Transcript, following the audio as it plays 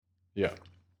Yeah.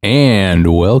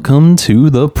 And welcome to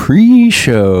the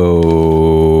pre-show.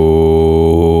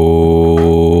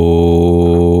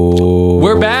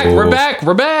 We're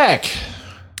back.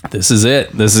 This is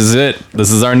it. This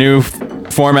is our new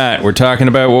format. We're talking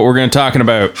about what we're going to talking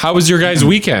about. How was your guys'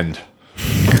 weekend?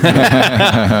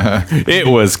 It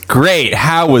was great.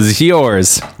 How was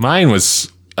yours? Mine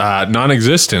was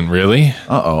non-existent, really.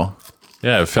 Uh-oh.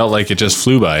 Yeah, it felt like it just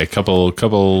flew by a couple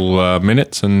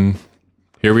minutes, and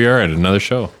here we are at another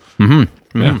show.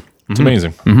 Yeah, it's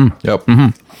amazing. Yep.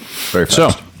 Very fast. So,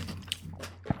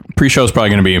 pre-show is probably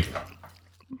going to be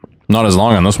not as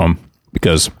long on this one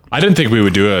because, I didn't think we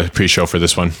would do a pre-show for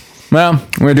this one. well,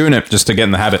 we're doing it just to get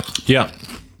in the habit. Yeah.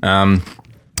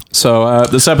 So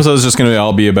this episode is just going to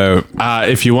all be about.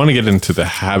 If you want to get into the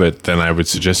habit, then I would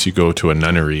suggest you go to a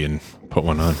nunnery and put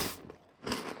one on.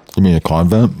 You mean a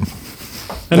convent?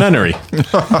 A nunnery.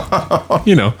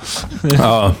 You know.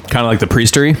 Kind of like the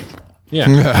priestery. Yeah.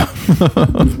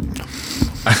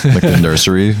 Like the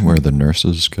nursery where the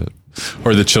nurses get...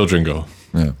 Or the children go.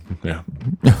 Yeah. Yeah.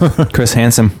 Chris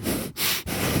Hansen.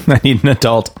 I need an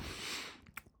adult.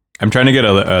 I'm trying to get a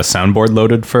soundboard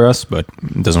loaded for us, but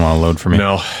it doesn't want to load for me.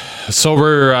 No. So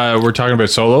we're talking about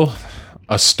Solo,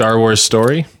 a Star Wars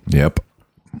story. Yep.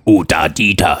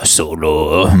 Utadita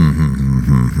Solo.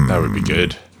 That would be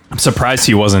good. I'm surprised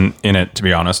he wasn't in it, to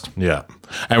be honest. Yeah.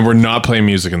 And we're not playing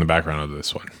music in the background of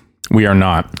this one We are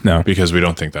not. No. because we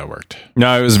don't think that worked.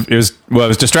 No, it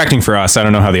was distracting for us. I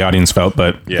don't know how the audience felt,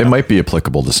 but Yeah. It might be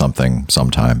applicable to something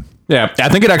sometime. yeah, I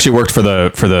think it actually worked for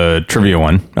the trivia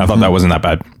one. I thought that wasn't that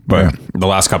bad, but the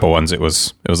last couple ones it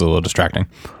was a little distracting.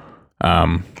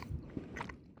 Let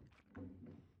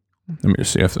me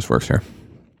just see if this works here.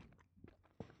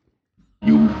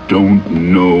 You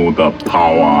don't know the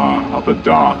power of the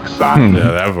dark side. Yeah,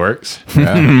 that works.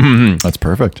 Yeah. That's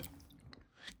perfect.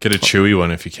 Get a chewy one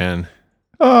if you can.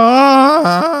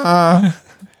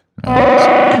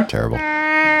 Terrible.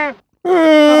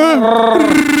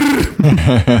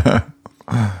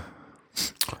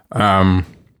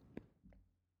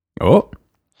 Oh,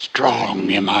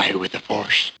 Strong am I with the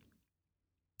Force.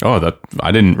 that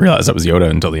I didn't realize that was Yoda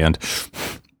until the end.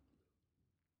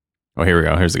 Oh, here we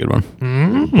go. Here's a good one.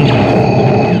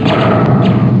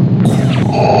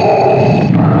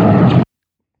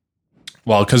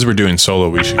 Well, because we're doing Solo,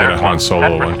 we should get a Han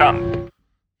Solo one.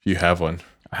 If you have one.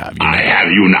 I have you. I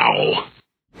have you now.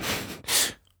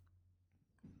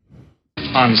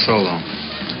 Han Solo.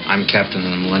 I'm captain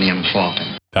of the Millennium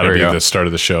Falcon. That'll There be you go. the start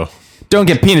of the show. Don't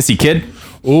get penisy, kid.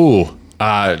 Ooh.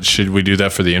 Should we do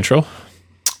that for the intro?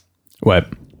 What?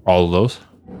 All of those?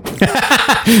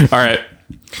 All right.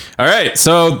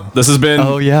 So this has been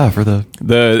Oh, yeah, for the...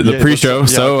 the pre-show.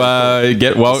 let's- yeah, So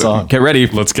get ready.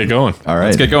 Let's get going. All right.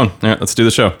 Let's get going. All right, let's do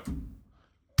the show.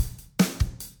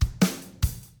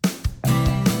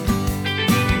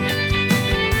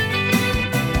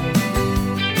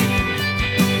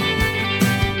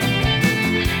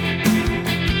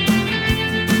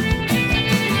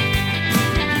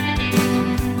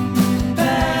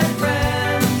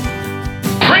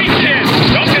 Great kid!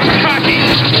 Don't get cocky!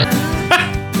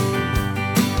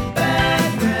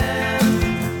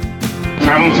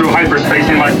 Travel through hyperspace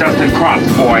in like dust and crops,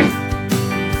 boy.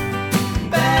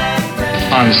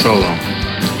 Han Solo.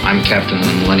 I'm captain of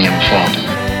the Millennium Falcon.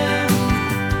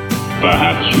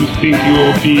 Perhaps you think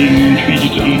you're being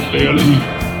treated unfairly.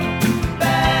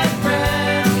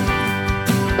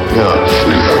 Your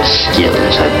freelance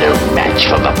skills are no match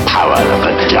for the power of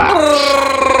the dark.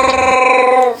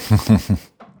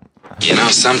 You know,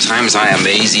 sometimes I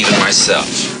amaze even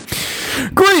myself.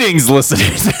 Greetings,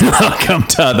 listeners, and welcome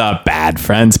to the Bad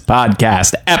Friends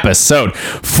podcast, episode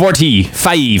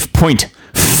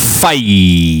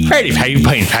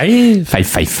 45.5.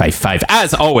 55.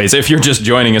 As always, if you're just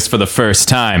joining us for the first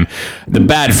time, the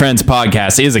Bad Friends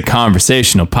podcast is a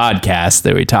conversational podcast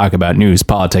that we talk about news,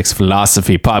 politics,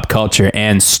 philosophy, pop culture,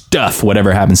 and stuff,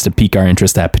 whatever happens to pique our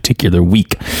interest that particular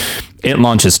week. It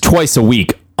launches twice a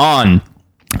week on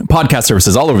podcast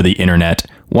services all over the internet,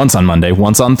 once on Monday,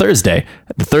 once on Thursday.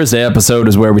 The Thursday episode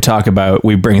is where we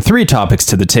bring 3 topics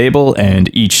to the table and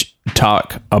each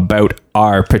talk about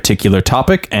our particular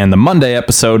topic. And the Monday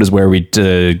episode is where we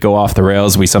go off the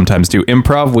rails. We sometimes do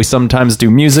improv, we sometimes do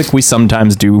music, we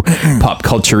sometimes do pop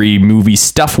culture-y movie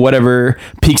stuff, whatever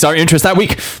piques our interest that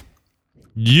week.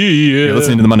 Yeah. You're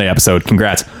listening to the Monday episode.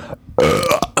 Congrats.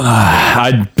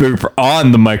 I'd burp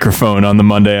on the microphone on the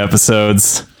Monday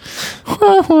episodes.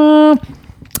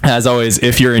 As always,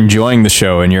 if you're enjoying the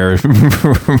show and you're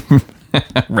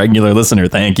Regular listener,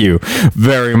 thank you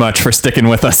very much for sticking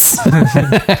with us.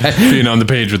 Being on the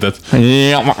page with us.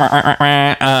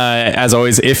 As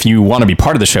always, if you want to be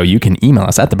part of the show, you can email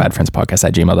us at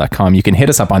thebadfriendspodcast@gmail.com. You can hit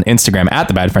us up on Instagram at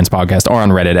thebadfriendspodcast or on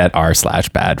Reddit at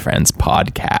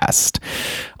r/badfriendspodcast.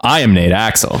 I am Nate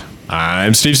Axel.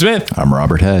 I'm Steve Smith. I'm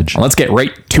Robert Hedge. Let's get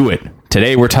right to it.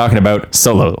 Today we're talking about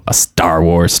Solo, a Star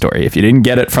Wars story. If you didn't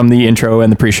get it from the intro and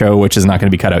the pre-show, which is not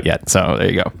going to be cut out yet. So there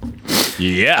you go.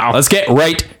 Yeah. Let's get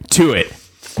right to it.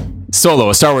 Solo,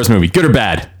 a Star Wars movie, good or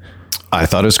bad? I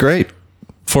thought it was great.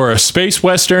 For a space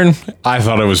western, I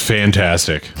thought it was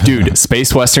fantastic. Dude,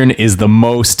 space western is the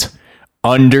most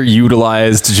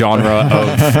underutilized genre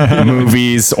of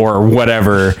movies or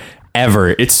whatever ever.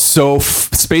 It's so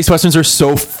space westerns are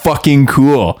so fucking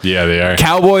cool. Yeah, they are.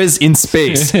 Cowboys in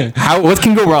space. What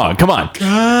can go wrong? Come on.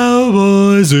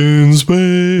 Cowboys in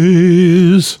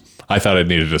space. I thought it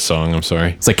needed a song. I'm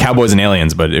sorry. It's like Cowboys and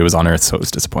Aliens, but it was on Earth, so it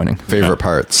was disappointing. Favorite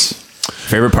parts?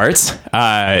 Favorite parts?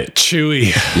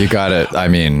 Chewie. You got it. I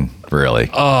mean, really.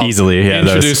 Easily, yeah.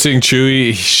 Introducing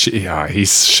Chewie, he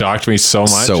shocked me so much.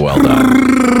 So well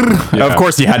done. Of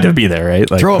course, you had to be there, right?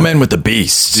 Like, Throw him in with the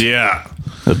beast. Yeah.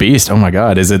 the Beast. Oh my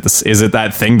God, is it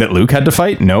that thing that Luke had to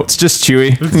fight? No, it's just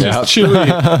Chewie. Just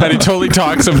Chewie. And he totally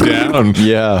talks him down.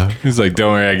 Yeah. He's like,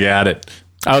 don't worry, I got it.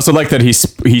 I also like that he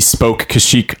spoke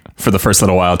Kashyyyk for the first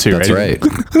little while too. That's right.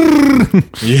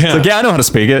 Yeah. Like, yeah, I know how to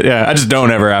speak it. Yeah, I just don't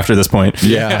ever after this point.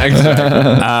 Yeah. Exactly.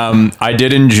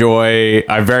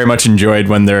 I very much enjoyed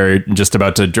when they're just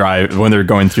about to drive, when they're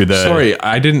going through the... Sorry,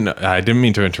 I didn't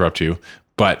mean to interrupt you,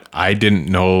 but I didn't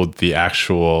know the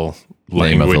actual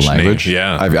Name of the language. Name.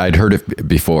 Yeah. I'd heard it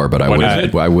before, but I What wouldn't. is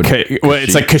it? I wouldn't. Okay, well,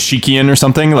 it's like Kashyikian or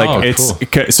something. Like Oh, it's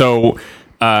cool. so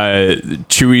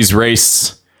Chewie's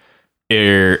race.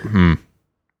 I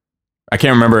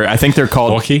can't remember. I think they're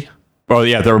called Wookiee? Well,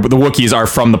 yeah, the Wookiees are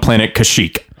from the planet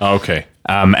Kashyyyk. Oh, okay.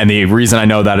 And the reason I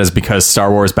know that is because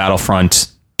Star Wars Battlefront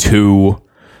 2,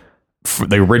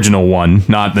 the original one,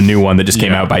 not the new one that just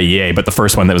came out by EA, but the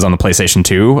first one that was on the PlayStation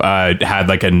 2, had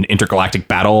like an intergalactic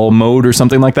battle mode or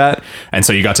something like that. And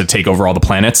so you got to take over all the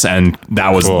planets, and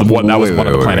that was Cool. one of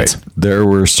the planets. Wait. There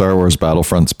were Star Wars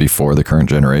Battlefronts before the current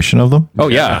generation of them? Oh,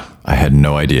 yeah. I had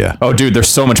no idea. Oh, dude, they're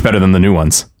so much better than the new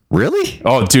ones. Really?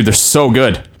 Oh, dude, they're so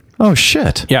good. Oh,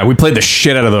 shit. Yeah, we played the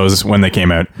shit out of those when they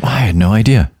came out. I had no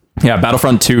idea. Yeah,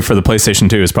 Battlefront 2 for the PlayStation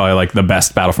 2 is probably like the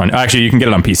best Battlefront. Actually, you can get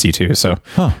it on PC too. So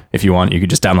if you want, you could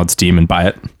just download Steam and buy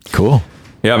it. Cool.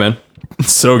 Yeah, man.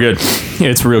 It's so good.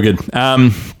 It's real good.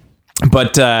 Anyway,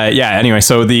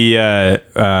 so the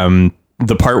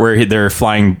part where they're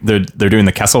flying, they're doing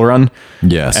the Kessel Run.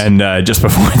 Yes. And just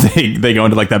before they go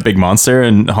into like that big monster,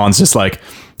 and Han's just like,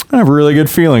 I have a really good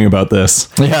feeling about this.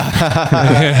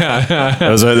 Yeah.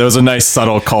 There was a nice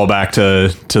subtle callback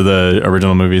to the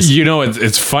original movies. You know,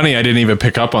 it's funny. I didn't even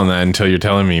pick up on that until you're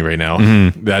telling me right now.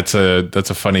 Mm-hmm. That's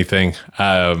a funny thing.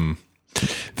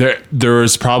 There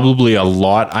was probably a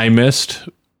lot I missed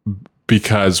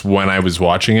because when I was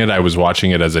watching it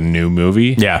as a new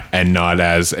movie, and not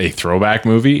as a throwback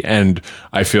movie. And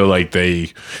I feel like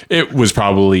it was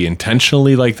probably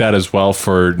intentionally like that as well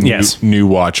for new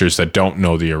watchers that don't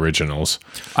know the originals.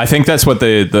 I think that's what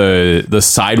the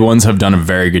side ones have done a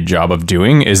very good job of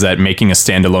doing, is that making a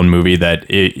standalone movie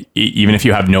that even if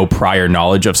you have no prior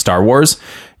knowledge of Star Wars,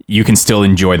 you can still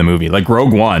enjoy the movie. Like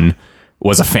Rogue One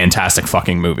was a fantastic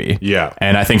fucking movie. Yeah.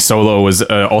 And I think Solo was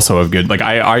also a good, like,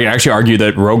 I actually argue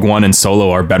that Rogue One and Solo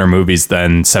are better movies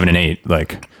than 7 and 8.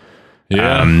 Like,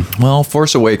 yeah. Well,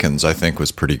 Force Awakens, I think,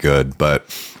 was pretty good, but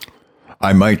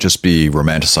I might just be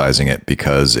romanticizing it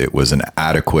because it was an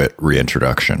adequate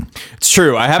reintroduction. it's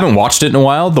true. I haven't watched it in a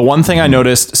while. The one thing I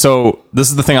noticed, so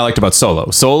this is the thing I liked about Solo.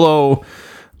 Solo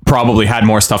probably had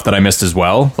more stuff that I missed as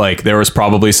well. Like there was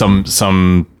probably some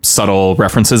subtle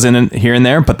references in it here and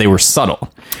there, but they were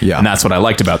subtle. Yeah. And that's what I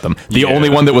liked about them. The only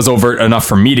one that was overt enough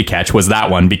for me to catch was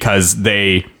that one, because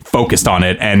they focused on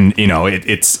it, and you know,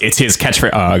 it's his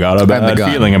catchphrase. Oh, I got a bad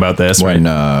feeling about this. When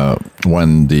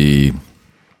the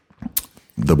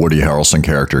Woody Harrelson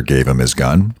character gave him his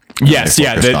gun. Yes, they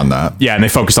focused on that. Yeah, and they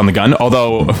focused on the gun.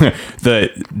 Although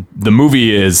the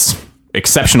movie is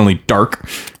exceptionally dark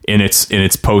in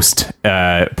its post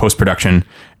production,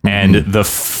 and the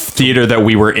theater that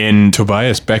we were in,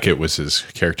 Tobias Beckett was his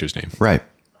character's name. Right.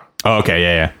 Oh, okay,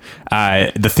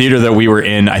 yeah. The theater that we were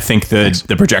in, I think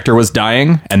the projector was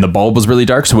dying and the bulb was really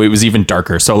dark, so it was even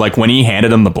darker. So like when he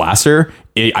handed him the blaster,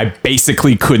 I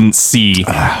basically couldn't see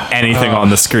anything on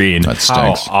the screen. That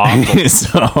stinks. So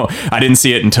I didn't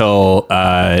see it until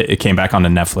it came back onto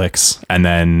Netflix, and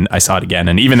then I saw it again,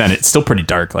 and even then it's still pretty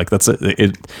dark. Like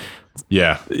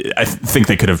Yeah. I think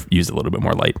they could have used a little bit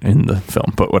more light in the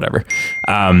film, but whatever.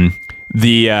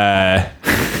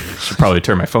 Should probably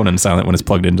turn my phone into silent when it's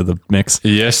plugged into the mix.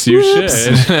 Yes, you should.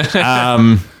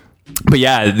 But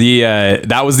yeah,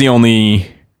 that was the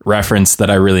only reference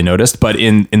that I really noticed. But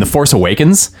in The Force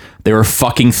Awakens, they were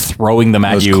fucking throwing them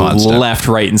at you constant. left,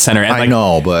 right, and center. And I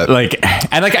know, but I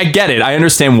get it. I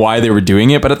understand why they were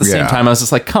doing it, but at the same time, I was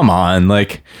just like, come on,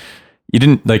 like you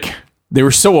didn't like. They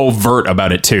were so overt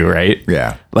about it too, right?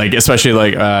 Yeah. Like, especially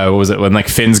like, what was it when like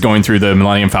Finn's going through the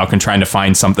Millennium Falcon trying to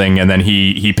find something, and then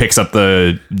he picks up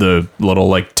the little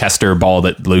like tester ball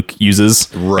that Luke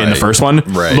uses in the first one,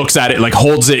 looks at it, like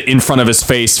holds it in front of his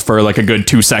face for like a good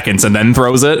 2 seconds, and then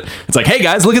throws it. It's like, hey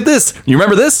guys, look at this. You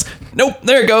remember this? Nope,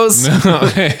 there it goes.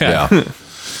 Yeah.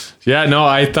 Yeah, no,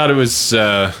 I thought it was,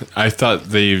 I thought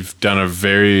they've done a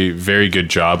very, very good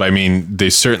job. I mean,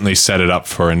 they certainly set it up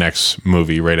for a next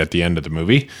movie right at the end of the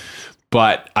movie.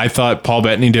 But I thought Paul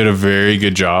Bettany did a very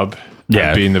good job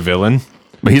at being the villain.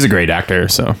 But he's a great actor,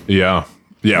 so. Yeah.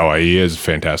 Yeah, well, he is a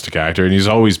fantastic actor, and he's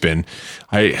always been.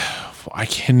 I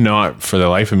cannot, for the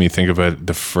life of me, think about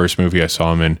the first movie I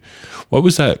saw him in. What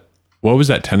was that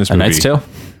tennis movie? A Knight's Tale?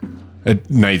 A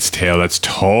Knight's Tale. That's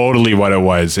totally what it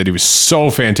was. And he was so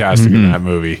fantastic in that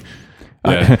movie.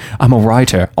 Yeah. I'm a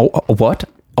writer. What?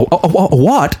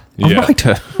 What? A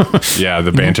writer. Yeah,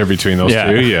 the banter between those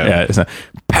two. Yeah. It's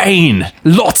pain.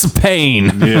 Lots of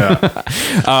pain. Yeah.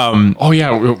 Oh,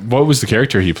 yeah. What was the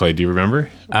character he played? Do you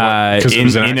remember? In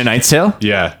A Knight's Tale?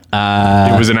 Yeah.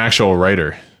 He was an actual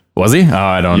writer. Was he? Oh,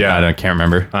 I can't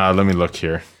remember. Let me look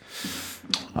here.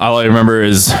 All I remember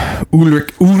is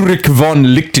Ulrich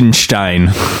von Liechtenstein.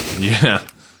 Yeah.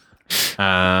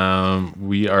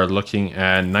 We are looking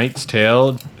at Knight's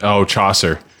Tale. Oh,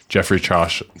 Chaucer. Geoffrey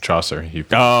Chaucer.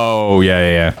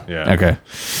 Yeah. Okay.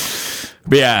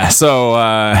 But yeah,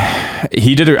 so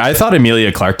he did. I thought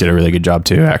Emilia Clarke did a really good job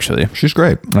too. Actually, she's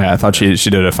great. Yeah, I thought she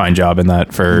did a fine job in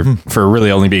that for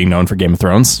really only being known for Game of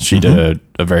Thrones. She did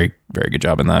a very, very good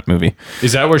job in that movie.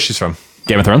 Is that where she's from?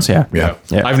 Game of Thrones, yeah.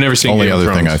 I've never seen Only Game of other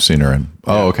Thrones. thing I've seen her in.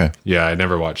 Oh, okay. Yeah, I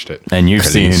never watched it. And you've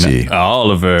seen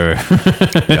Oliver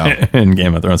in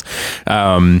Game of Thrones.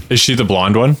 Is she the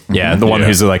blonde one? Yeah, the one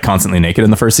who's like constantly naked in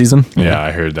the first season. Yeah,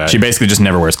 I heard that. She basically just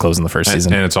never wears clothes in the first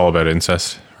season. And it's all about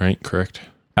incest, right? Correct.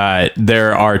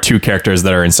 There are two characters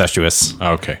that are incestuous.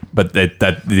 Okay. But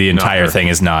that the entire thing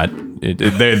is not.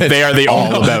 They are the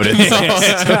all about it.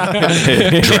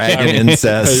 Dragon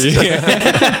incest.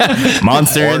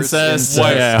 Monster incest.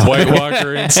 White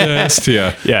Walker incest.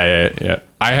 Yeah.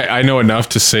 I know enough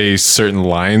to say certain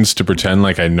lines to pretend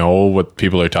like I know what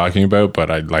people are talking about, but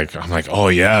I'm like, oh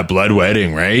yeah, blood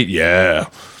wedding, right? Yeah.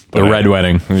 The Red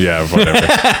Wedding. Yeah,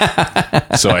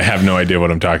 whatever. So I have no idea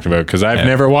what I'm talking about because I've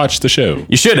never watched the show.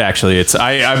 You should actually.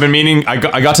 I've been meaning.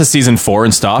 I got to season 4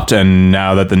 and stopped, and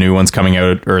now that the new one's coming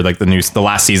out, or like the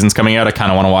last season's coming out, I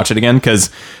kind of want to watch it again because,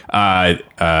 Peter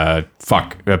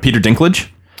Dinklage.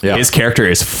 Yeah. His character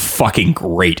is fucking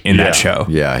great in that show.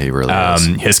 Yeah, he really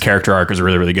is. His character arc is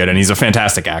really, really good, and he's a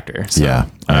fantastic actor. So, yeah,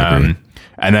 I agree.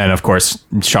 And then, of course,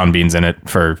 Sean Bean's in it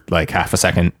for like half a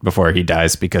second before he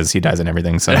dies because he dies in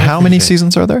everything. So, how many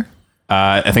seasons are there?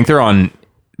 I think they're on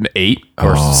 8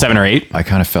 or 7 or 8. I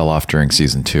kind of fell off during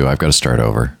season 2. I've got to start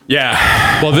over.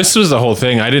 Yeah. Well, this was the whole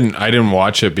thing. I didn't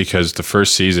watch it because the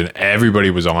first season everybody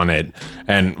was on it,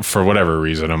 and for whatever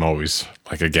reason, I'm always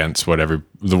like against what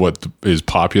is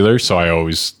popular. So I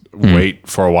always wait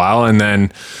for a while, and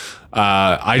then.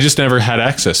 I just never had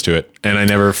access to it, and I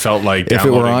never felt like if it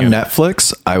were on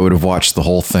Netflix, I would have watched the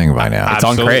whole thing by now. It's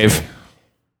on Crave.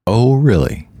 Oh,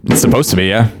 really? It's supposed to be,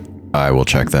 yeah. I will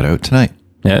check that out tonight.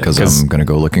 Yeah, because I'm going to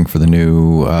go looking for the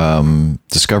new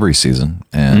Discovery season,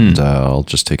 and I'll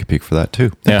just take a peek for that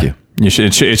too. Thank you. You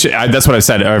should. That's what I've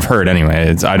said. I've heard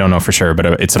anyway. I don't know for sure, but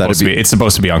it's supposed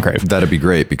to be on Crave. That'd be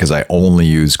great because I only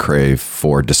use Crave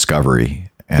for Discovery,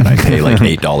 and I pay like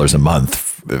 $8 a month.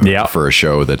 For a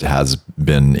show that has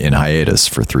been in hiatus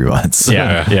for 3 months.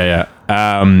 Yeah.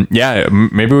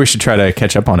 Maybe we should try to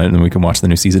catch up on it and we can watch the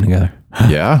new season together.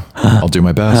 Yeah, I'll do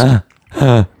my best.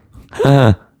 Yeah.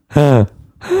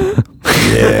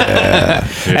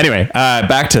 Anyway,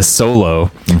 back to Solo.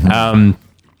 Mm-hmm.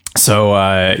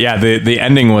 The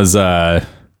ending was.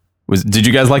 Did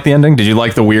you guys like the ending? Did you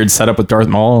like the weird setup with Darth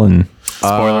Maul and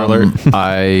spoiler alert?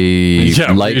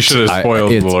 Liked. You should have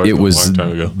spoiled the Lord it was a long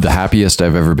time ago. The happiest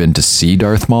I've ever been to see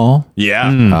Darth Maul.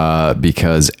 Yeah.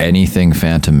 Because anything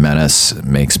Phantom Menace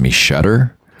makes me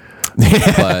shudder.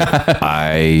 but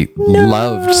I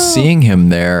loved seeing him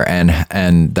there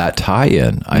and that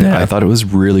tie-in. I thought it was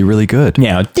really, really good.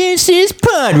 Yeah, this is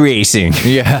pod racing.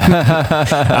 Yeah.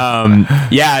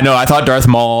 Yeah, no, I thought Darth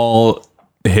Maul,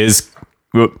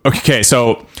 okay,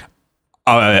 so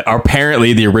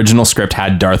apparently the original script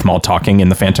had Darth Maul talking in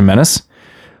The Phantom Menace,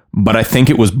 but I think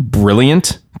it was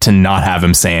brilliant to not have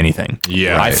him say anything.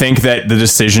 Yeah. I think that the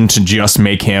decision to just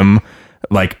make him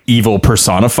like evil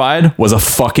personified was a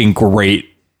fucking great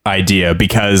idea,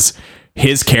 because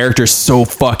his character's so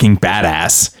fucking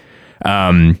badass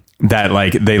that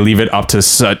like they leave it up to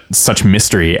such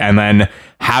mystery, and then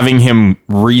having him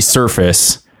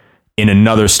resurface in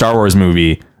another Star Wars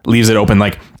movie leaves it open.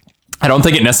 Like, I don't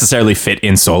think it necessarily fit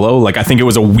in Solo. Like, I think it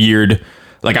was a weird,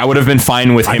 like, I would have been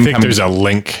fine with him. I think there's a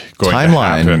link going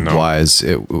timeline wise.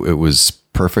 It was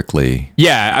perfectly.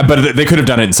 Yeah, but they could have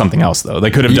done it in something else, though. They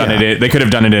could have done it. They could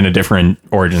have done it in a different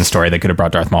origin story. They could have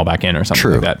brought Darth Maul back in or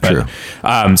something like that. But,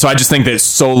 so I just think that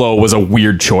Solo was a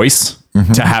weird choice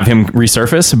to have him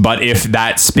resurface. But if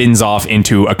that spins off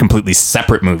into a completely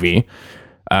separate movie,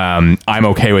 I'm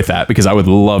okay with that, because I would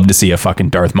love to see a fucking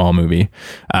Darth Maul movie.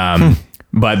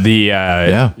 But like,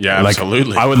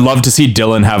 absolutely. I would love to see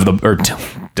Disney have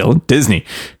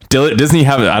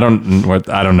I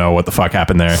don't know what the fuck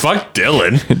happened there. Fuck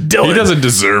Dylan. He doesn't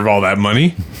deserve all that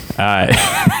money.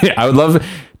 I would love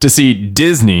to see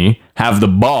Disney have the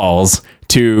balls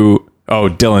to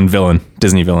Disney villain.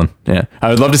 Yeah,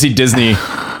 I would love to see Disney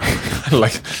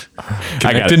like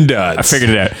connecting dots. I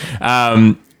figured it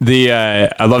out.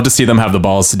 I'd love to see them have the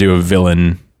balls to do a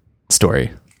villain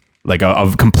story. Like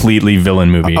a completely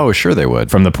villain movie. Oh, sure they would.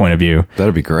 From the point of view.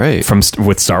 That'd be great.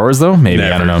 With Star Wars, though? Maybe.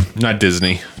 Never. I don't know. Not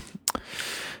Disney.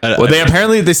 Well,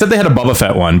 they said they had a Boba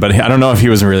Fett one, but I don't know if he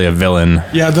was really a villain.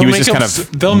 Yeah, they'll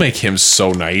make him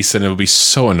so nice, and it'll be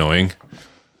so annoying.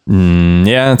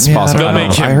 Yeah, it's possible.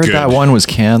 I heard that one was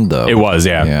canned, though. It was,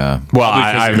 yeah. Yeah. Well,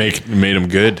 I made him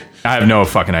good. I have no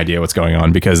fucking idea what's going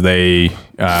on, because they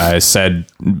said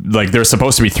like there's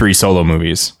supposed to be 3 Solo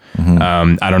movies.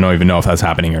 I don't even know if that's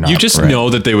happening or not. You just know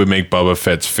that they would make Boba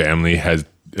Fett's family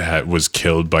was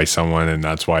killed by someone, and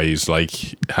that's why he's like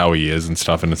how he is and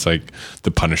stuff. And it's like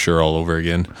the Punisher all over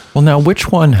again. Well, now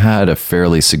which one had a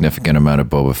fairly significant amount of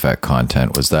Boba Fett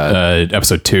content? Was that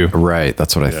episode 2? Right,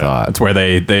 that's what I thought. It's where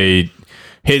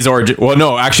his origin. Well,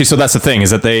 no, actually, so that's the thing,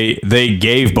 is that they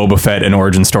gave Boba Fett an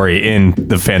origin story in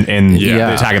the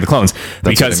Attack of the Clones,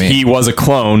 because he was a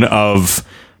clone of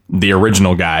the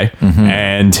original guy,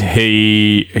 and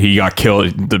he got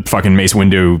killed. The fucking Mace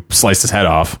Windu sliced his head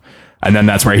off, and then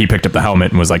that's where he picked up the helmet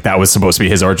and was like, that was supposed to be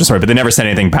his origin story. But they never said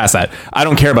anything past that. I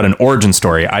don't care about an origin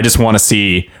story. I just want to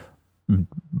see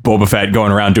Boba Fett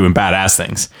going around doing badass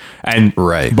things, and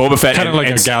Boba Fett kind of like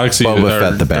a galaxy. Boba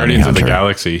Fett, the Guardians of the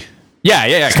Galaxy.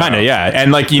 Yeah, kind of, yeah.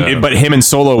 And like, but him and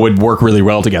Solo would work really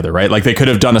well together, right? Like, they could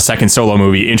have done a second Solo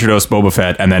movie, introduced Boba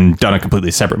Fett, and then done a completely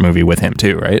separate movie with him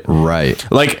too, right? Right.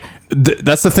 Like,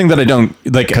 that's the thing that I don't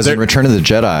like. Because in Return of the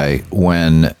Jedi,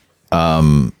 when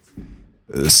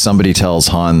somebody tells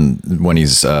Han when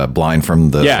he's blind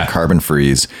from the carbon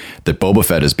freeze that Boba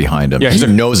Fett is behind him, he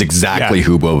knows exactly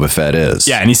who Boba Fett is.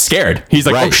 Yeah, and he's scared. He's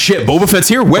like, oh shit, Boba Fett's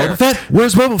here. Where? Boba Fett?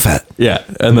 Where's Boba Fett? Yeah,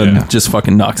 and then just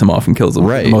fucking knocks him off and kills him.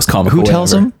 Right. The most comical Who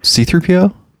tells him?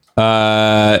 C-3PO?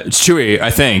 Chewie,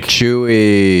 I think.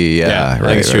 Chewie. Yeah,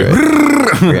 right.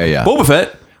 Chewie. Yeah. Boba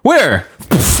Fett? Where?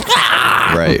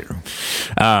 Right.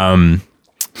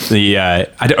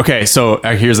 Okay, so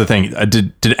here's the thing.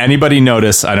 Did anybody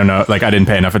notice? I don't know. Like, I didn't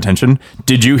pay enough attention.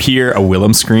 Did you hear a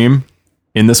Willem scream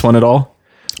in this one at all?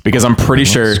 Because I'm pretty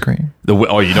sure scream? You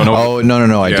don't know? Oh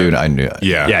no! I do. I knew.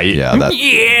 Yeah.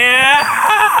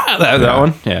 That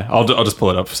one. Yeah, I'll just pull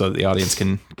it up so that the audience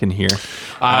can hear.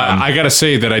 I gotta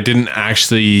say that I didn't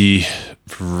actually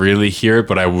really hear it,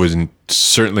 but I wasn't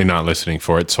certainly not listening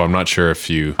for it, so I'm not sure if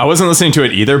you. I wasn't listening to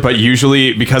it either, but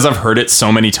usually, because I've heard it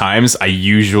so many times, I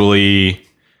usually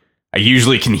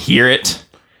can hear it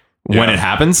when it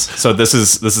happens. So this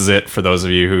is it for those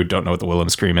of you who don't know what the Willem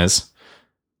scream is.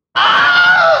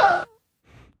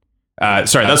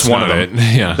 Sorry, that's one of them.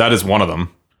 Yeah, that is one of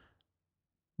them,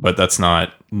 but that's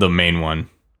not the main one.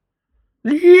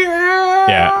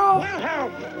 Yeah.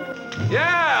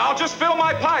 I'll just fill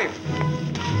my pipe.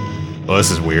 Well,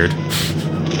 this is weird.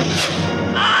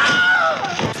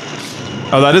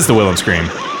 Oh, that is the Willem scream.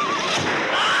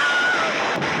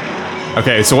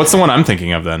 Okay, so what's the one I'm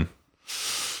thinking of then?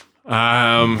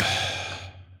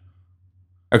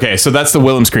 Okay, so that's the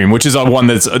Willem scream, which is a one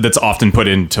that's often put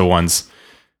into ones.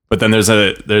 But then there's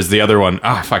the other one.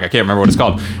 Ah, fuck, I can't remember what it's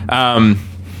called.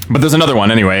 But there's another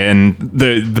one anyway, and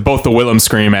both the Willem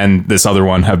scream and this other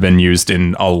one have been used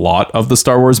in a lot of the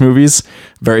Star Wars movies,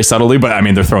 very subtly. But I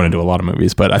mean, they're thrown into a lot of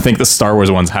movies. But I think the Star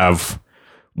Wars ones have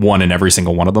one in every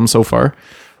single one of them so far.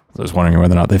 So I was wondering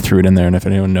whether or not they threw it in there, and if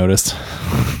anyone noticed.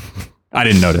 I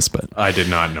didn't notice, but I did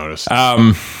not notice.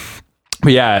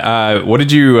 But yeah, what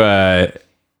did you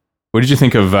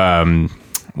think of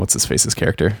what's his face's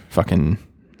character? Fucking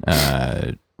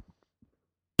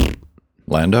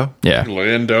Lando? Yeah.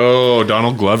 Lando,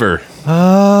 Donald Glover.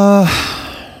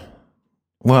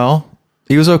 Well,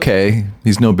 he was okay.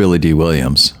 He's no Billy D.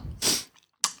 Williams.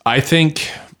 I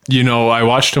think, I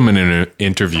watched him in an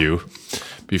interview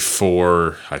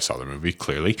before I saw the movie,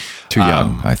 clearly. Too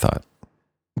young, I thought.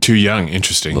 Too young,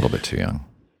 interesting. A little bit too young.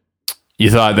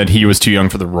 You thought that he was too young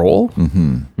for the role?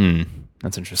 Mm-hmm.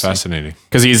 That's interesting. Fascinating.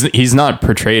 Because he's not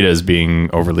portrayed as being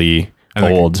overly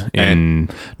old.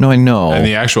 No, I know. And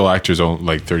the actual actor's only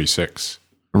like 36.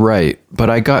 Right. But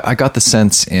I got the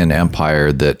sense in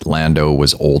Empire that Lando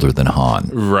was older than Han.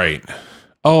 Right.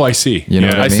 Oh, I see. You know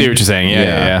what I mean? see what you're saying.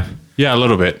 Yeah. Yeah, a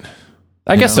little bit.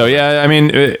 I guess so. Yeah. I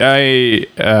mean,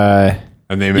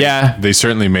 And they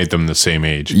certainly made them the same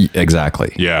age.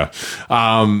 Exactly. Yeah.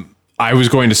 I was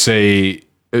going to say,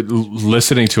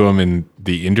 listening to him in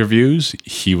the interviews,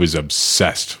 he was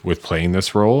obsessed with playing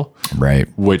this role. Right.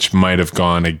 Which might have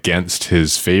gone against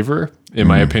his favor, in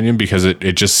my opinion, because it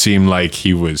just seemed like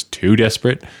he was too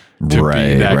desperate to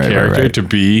be that character, to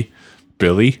be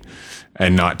Billy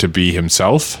and not to be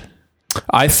himself.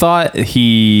 I thought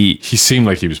he seemed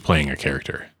like he was playing a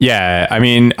character. Yeah, I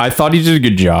mean, I thought he did a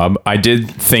good job. I did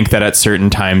think that at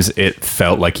certain times it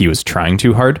felt like he was trying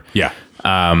too hard. Yeah.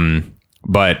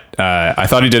 But I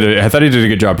thought he did a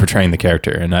good job portraying the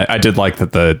character, and I did like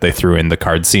that they threw in the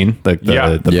card scene, the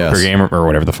poker game or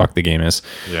whatever the fuck the game is.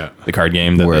 Yeah. The card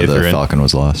game that where they the threw Falcon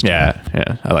was lost.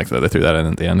 Yeah. I like that they threw that in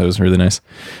at the end. It was really nice.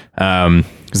 It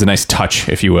was a nice touch,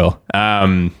 if you will.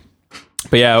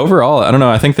 But yeah, overall, I don't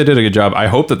know. I think they did a good job. I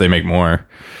hope that they make more.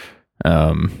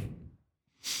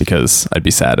 Because I'd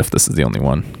be sad if this is the only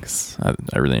one, because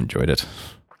I really enjoyed it.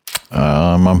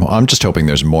 I'm just hoping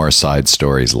there's more side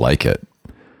stories like it.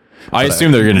 I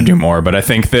assume they're going to do more, but I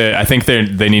think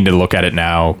they need to look at it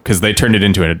now, because they turned it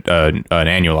into an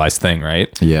annualized thing, right?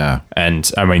 Yeah. And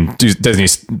I mean, Disney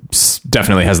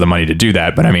definitely has the money to do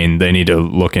that, but I mean, they need to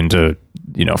look into,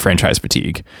 franchise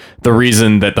fatigue. The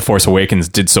reason that The Force Awakens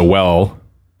did so well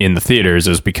in the theaters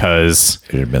is because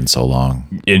it had been so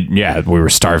long. We were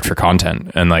starved for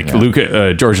content, and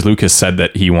George Lucas said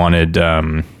that he wanted,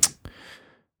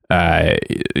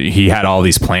 he had all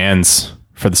these plans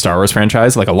for the Star Wars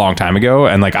franchise like a long time ago,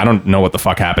 and like I don't know what the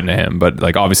fuck happened to him, but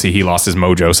like obviously he lost his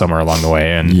mojo somewhere along the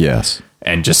way, and yes,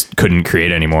 and just couldn't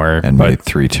create anymore, and made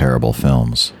 3 terrible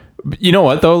films. You know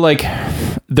what though, like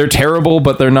they're terrible,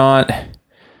 but they're not.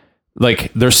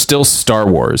 Like they're still Star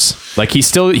Wars. Like he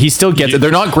still gets it. They're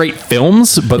not great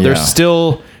films, but they're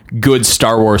still good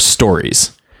Star Wars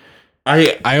stories.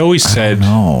 I always said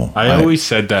I always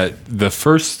said that the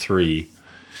first 3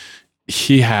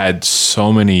 he had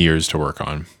so many years to work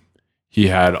on. He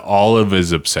had all of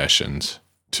his obsessions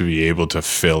to be able to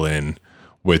fill in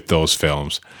with those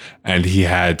films, and he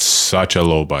had such a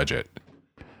low budget.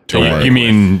 You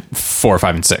mean 4,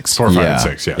 5, and 6? 4, 5, and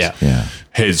 6, yes. Yeah.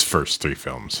 His first 3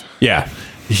 films. Yeah.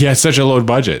 He had such a low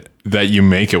budget that you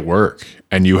make it work,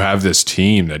 and you have this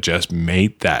team that just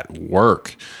made that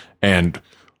work, and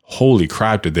holy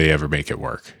crap, did they ever make it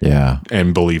work? Yeah.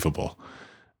 And believable.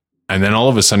 And then all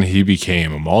of a sudden he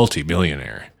became a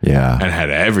multi-millionaire. Yeah. And had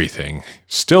everything.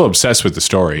 Still obsessed with the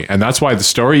story. And that's why the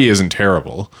story isn't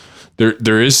terrible.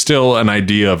 There is still an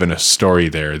idea of a story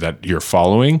there that you're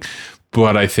following.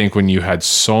 But I think when you had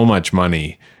so much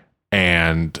money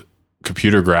and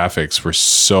computer graphics were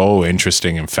so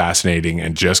interesting and fascinating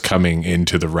and just coming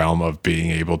into the realm of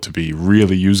being able to be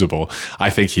really usable, I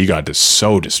think he got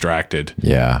so distracted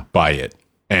by it.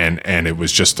 And it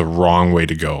was just the wrong way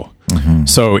to go. Mm-hmm.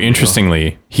 So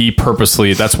interestingly, he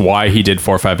purposely, that's why he did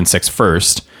 4, 5, and 6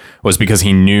 first, was because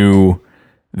he knew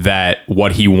that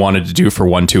what he wanted to do for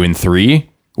 1, 2, and 3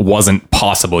 wasn't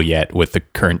possible yet with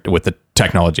the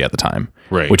technology at the time.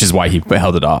 Right. Which is why he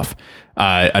held it off.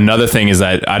 Another thing is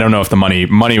that I don't know if the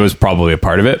money was probably a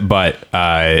part of it, but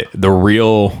the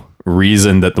real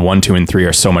reason that the 1, 2, and 3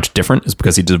 are so much different is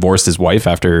because he divorced his wife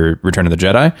after Return of the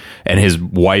Jedi, and his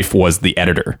wife was the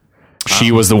editor.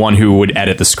 She was the one who would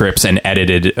edit the scripts and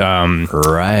edited.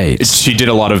 Right. She did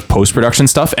a lot of post-production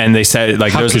stuff, and they said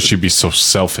like, how could she be so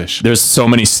selfish? There's so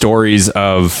many stories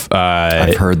of.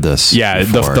 I've heard this. Yeah,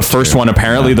 the first one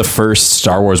apparently the first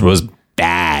Star Wars was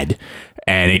bad.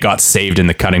 and it got saved in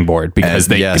the cutting board because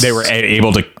they were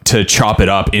able to chop it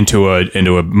up into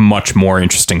a much more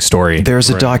interesting story. There's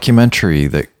a documentary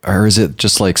or is it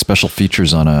just like special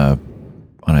features on a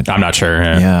I'm not sure.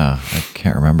 Yeah, I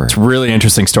can't remember. It's a really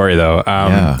interesting story though.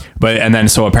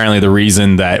 So apparently the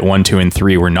reason that 1, 2, and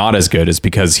 3 were not as good is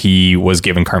because he was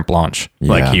given carte blanche.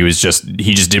 Like he just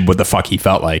did what the fuck he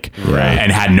felt like,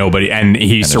 and had nobody. And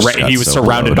he was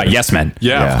surrounded by yes men.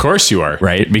 Yeah, of course you are.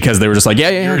 Right, because they were just like,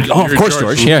 yeah. Of course,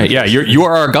 George. Yeah. You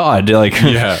are our god. Like,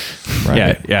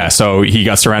 yeah. So he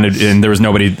got surrounded, and there was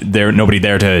nobody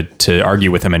there to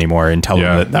argue with him anymore and tell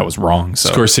him that was wrong.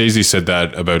 So Scorsese said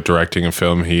that about directing a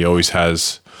film. He always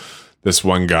has this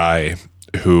one guy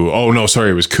who,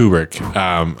 it was Kubrick.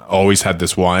 Always had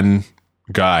this one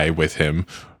guy with him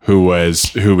who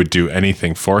would do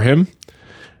anything for him.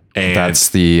 And that's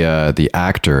the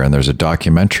actor, and there's a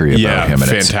documentary about him, and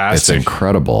fantastic. It's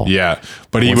incredible. Yeah,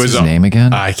 but What's his name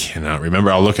again? I cannot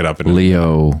remember. I'll look it up.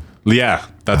 Leo. Yeah,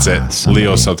 that's it.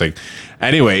 Leo something.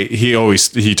 Anyway,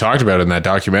 he talked about in that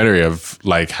documentary of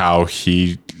like how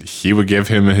he would give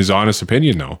him his honest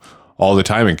opinion though all the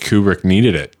time, and Kubrick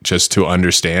needed it just to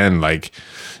understand. Like,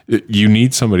 you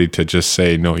need somebody to just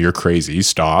say, no, you're crazy.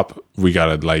 Stop. We got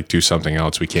to like do something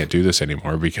else. We can't do this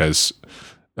anymore because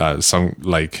I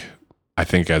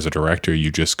think as a director, you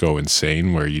just go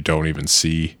insane where you don't even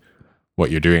see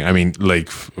what you're doing. I mean, like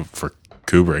for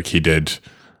Kubrick, he did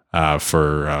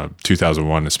for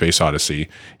 2001, A Space Odyssey,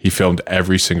 he filmed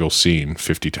every single scene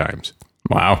 50 times.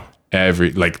 Wow.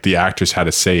 The actors had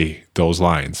to say those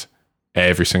lines.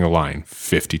 Every single line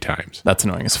 50 times. That's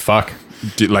annoying as fuck.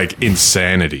 Like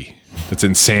insanity. It's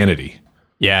insanity.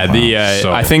 Yeah.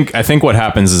 Wow. I think what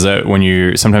happens is that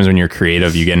sometimes when you're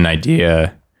creative, you get an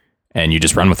idea and you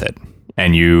just run with it.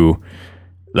 And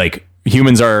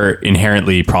humans are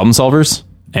inherently problem solvers.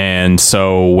 And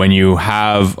so when you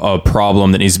have a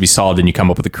problem that needs to be solved and you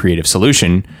come up with a creative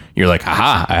solution, you're like,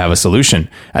 aha, I have a solution.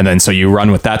 And then so you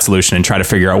run with that solution and try to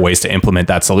figure out ways to implement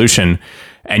that solution.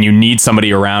 And you need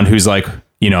somebody around who's like,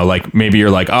 maybe you're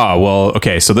like, oh, well,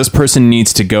 okay, so this person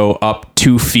needs to go up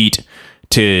 2 feet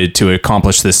to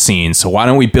accomplish this scene. So why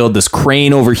don't we build this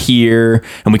crane over here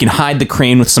and we can hide the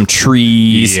crane with some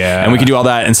trees and we can do all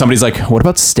that. And somebody's like, what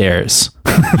about stairs?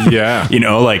 Yeah.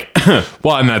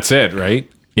 Well, and that's it, right?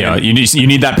 You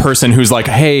need that person who's like,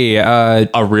 hey,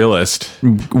 a realist.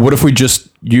 What if we just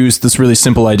use this really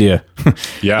simple idea?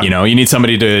 Yeah. You need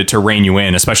somebody to rein you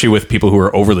in, especially with people who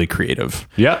are overly creative.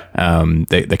 Yeah.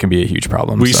 They can be a huge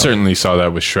problem. We certainly saw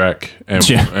that with Shrek,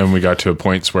 and we got to a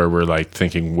point where we're like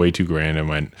thinking way too grand and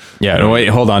went, wait,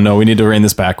 hold on. No, we need to rein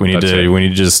this back. We need to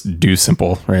just do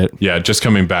simple, right? Yeah. Just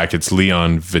coming back. It's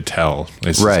Leon Vittel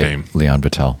is his name. Leon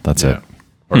Vittel. That's it.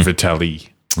 Or Vitelli.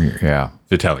 Yeah.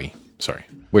 Vitelli. Sorry.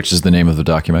 Which is the name of the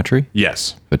documentary?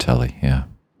 Yes. Vitelli. Yeah.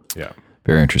 Yeah.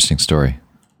 Very interesting story.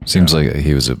 Seems like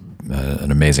he was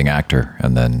an amazing actor,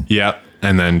 and then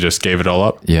just gave it all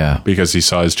up. Yeah, because he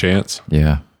saw his chance.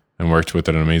 Yeah, and worked with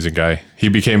an amazing guy. He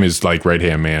became his like right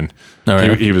hand man. Oh,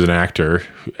 yeah. He was an actor,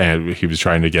 and he was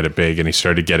trying to get it big, and he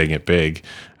started getting it big,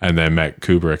 and then met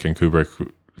Kubrick, and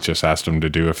Kubrick just asked him to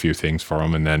do a few things for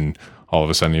him, and then all of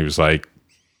a sudden he was like,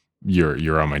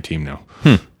 "You're on my team now."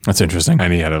 That's interesting.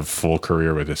 And he had a full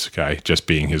career with this guy, just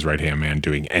being his right hand man,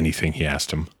 doing anything he asked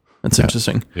him. That's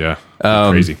interesting. Yeah.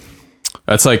 Crazy.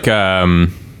 That's like, oh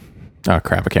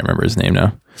crap, I can't remember his name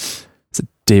now. Is it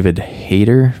David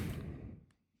Hayter?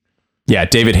 Yeah,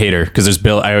 David Hayter. Because there's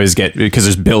Bill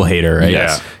Hader, right?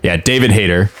 Yeah. Yeah, David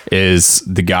Hayter is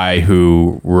the guy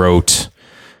who wrote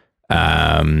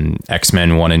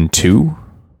X-Men 1 and 2.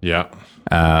 Yeah.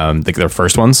 Their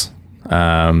first ones.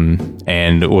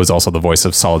 And was also the voice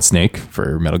of Solid Snake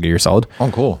for Metal Gear Solid. Oh,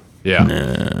 cool.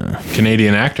 Yeah.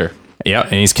 Canadian actor. Yeah,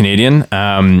 and he's Canadian.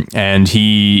 And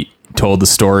he told the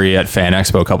story at Fan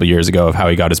Expo a couple years ago of how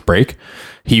he got his break.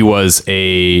 He was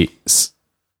basically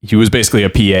a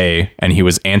PA, and he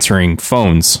was answering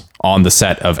phones on the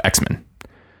set of X-Men.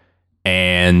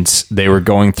 And they were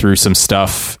going through some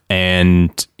stuff,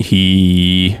 and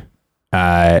he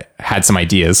had some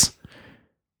ideas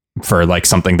for like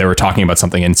something. They were talking about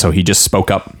something, and so he just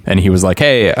spoke up, and he was like,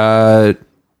 hey,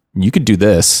 you could do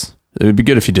this. It would be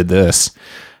good if you did this.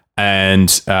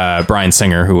 And Bryan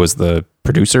Singer, who was the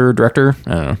producer, director,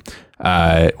 I don't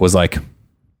know, was like,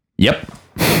 yep.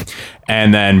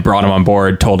 And then brought him on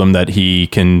board, told him that he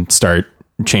can start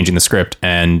changing the script,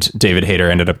 and David Hayter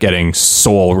ended up getting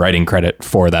sole writing credit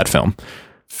for that film.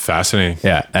 Fascinating.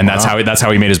 Yeah, and that's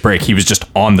how he made his break. He was just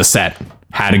on the set,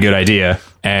 had a good idea,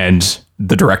 and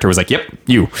the director was like, yep,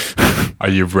 you. Are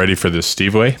you ready for this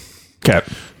Steve way? Okay.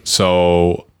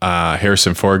 So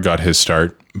Harrison Ford got his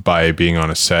start by being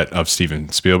on a set of Steven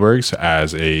Spielberg's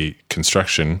as a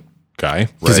construction guy.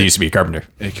 Because he used to be a carpenter.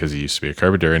 Because he used to be a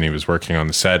carpenter, and he was working on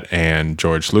the set, and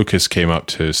George Lucas came up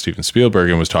to Steven Spielberg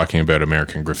and was talking about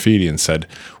American Graffiti and said,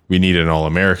 we need an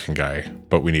all-American guy,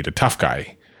 but we need a tough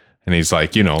guy. And he's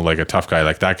like, like a tough guy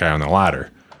like that guy on the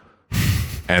ladder.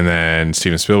 And then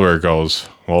Steven Spielberg goes,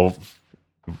 well,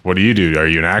 what do you do? Are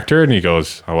you an actor? And he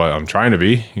goes, oh, well, I'm trying to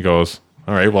be. He goes,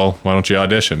 all right, well, why don't you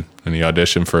audition? And he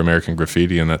auditioned for American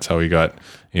Graffiti, and that's how he got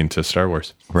into Star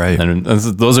Wars. Right. And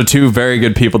those are two very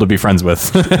good people to be friends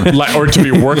with. Or to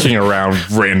be working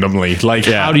around randomly.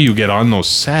 How do you get on those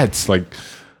sets?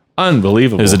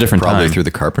 Unbelievable. There's a different Probably time. through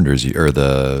the carpenters or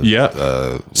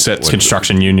the set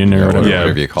construction union or whatever.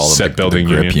 whatever you call them. Set building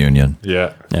the grip union.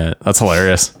 Yeah. Yeah, that's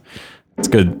hilarious. It's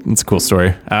good. It's a cool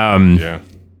story. Yeah.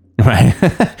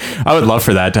 I would love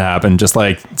for that to happen. Just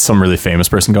like some really famous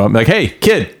person going like, hey,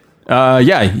 kid,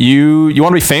 you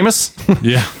want to be famous?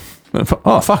 Yeah.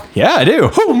 Oh, fuck. Yeah, I do.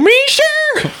 Oh, me,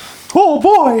 sure. Oh,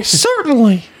 boy,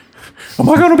 certainly. Am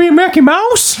I going to be Mickey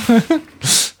Mouse?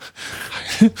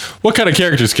 What kind of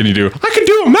characters can you do? I can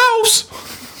do a mouse.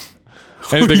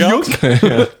 Anything else?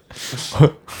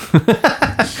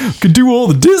 Could do all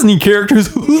the Disney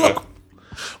characters.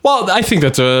 Well, I think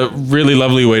that's a really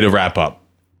lovely way to wrap up.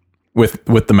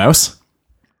 With the mouse?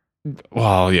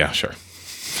 Well, yeah, sure.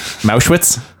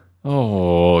 Mauschwitz?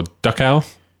 Oh, Duck Owl?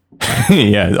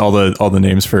 Yeah, all the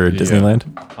names for Disneyland.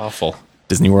 Awful.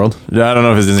 Disney World? I don't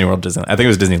know if it's Disney World, Disneyland. I think it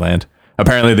was Disneyland.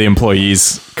 Apparently the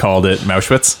employees called it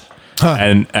Mauschwitz.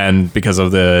 Huh. And because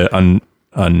of the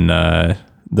the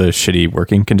shitty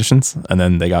working conditions, and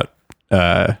then they got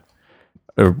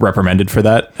reprimanded for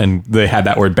that, and they had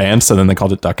that word banned, so then they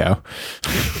called it Duck Owl.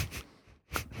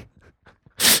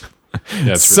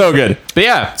 Yeah, it's so good. But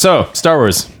yeah, so Star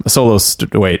Wars, a solo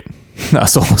story.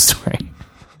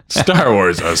 Star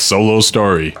Wars, a solo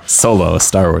story. Solo, a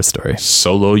Star Wars story.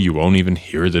 Solo, you won't even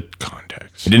hear the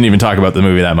context. We didn't even talk about the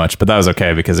movie that much, but that was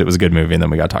okay because it was a good movie, and then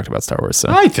we got talked about Star Wars. So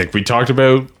I think we talked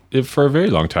about it for a very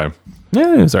long time.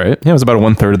 Yeah, it was all right. Yeah, it was about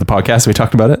 1/3 of the podcast we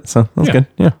talked about it, so that was good.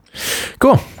 Yeah,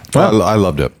 cool. Well, I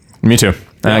loved it. Me too.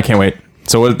 Yeah. I can't wait.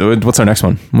 So what's our next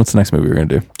one? What's the next movie we're gonna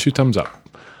do? 2 thumbs up.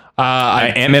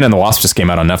 Ant-Man and the Wasp just came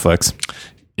out on Netflix.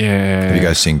 Yeah. Have you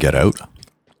guys seen Get Out?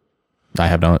 I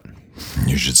have not.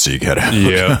 You should see Get Out.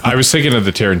 Yeah. I was thinking of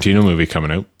the Tarantino movie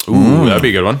coming out. Ooh, that'd be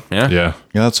a good one. Yeah. Yeah.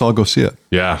 Yeah, let's all go see it.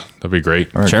 Yeah. That'd be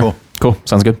great. All right, Sure. Cool.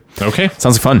 Sounds good. Okay.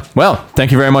 Sounds fun. Well,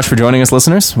 thank you very much for joining us,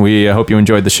 listeners. We hope you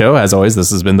enjoyed the show. As always, this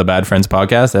has been the Bad Friends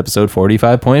Podcast, episode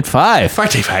 45.5.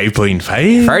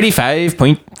 45.5.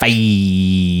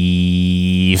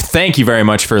 45.5. Thank you very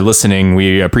much for listening.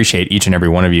 We appreciate each and every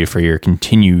one of you for your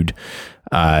continued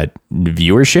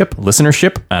viewership,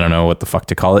 listenership. I don't know what the fuck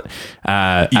to call it.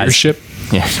 Earship.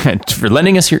 Yeah, for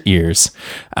lending us your ears.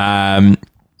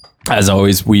 As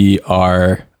always, we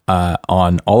are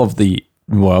on all of the,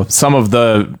 we're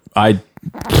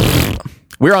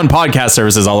on podcast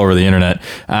services all over the internet.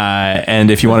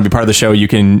 And if you want to be part of the show, you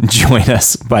can join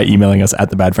us by emailing us at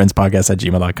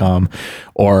thebadfriendspodcast@gmail.com,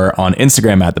 or on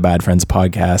Instagram at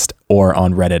thebadfriendspodcast, or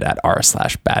on Reddit at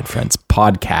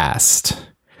r/badfriendspodcast.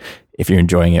 If you're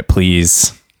enjoying it,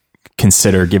 please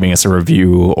consider giving us a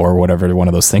review or whatever, one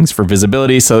of those things, for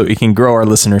visibility, so that we can grow our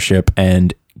listenership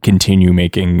and continue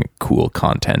making cool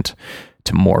content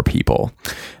to more people.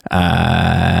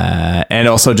 And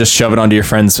also just shove it onto your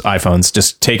friends' iPhones.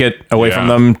 Just take it away from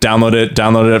them, download it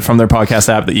from their podcast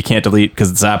app that you can't delete because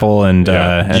it's Apple, and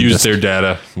use their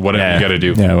data, whatever you got to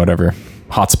do. Yeah, whatever.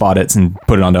 Hotspot it and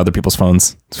put it onto other people's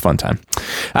phones. It's a fun time.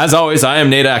 As always, I am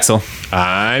Nate Axel.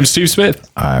 I'm Steve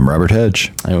Smith. I'm Robert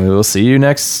Hedge. And we will see you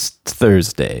next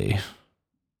Thursday.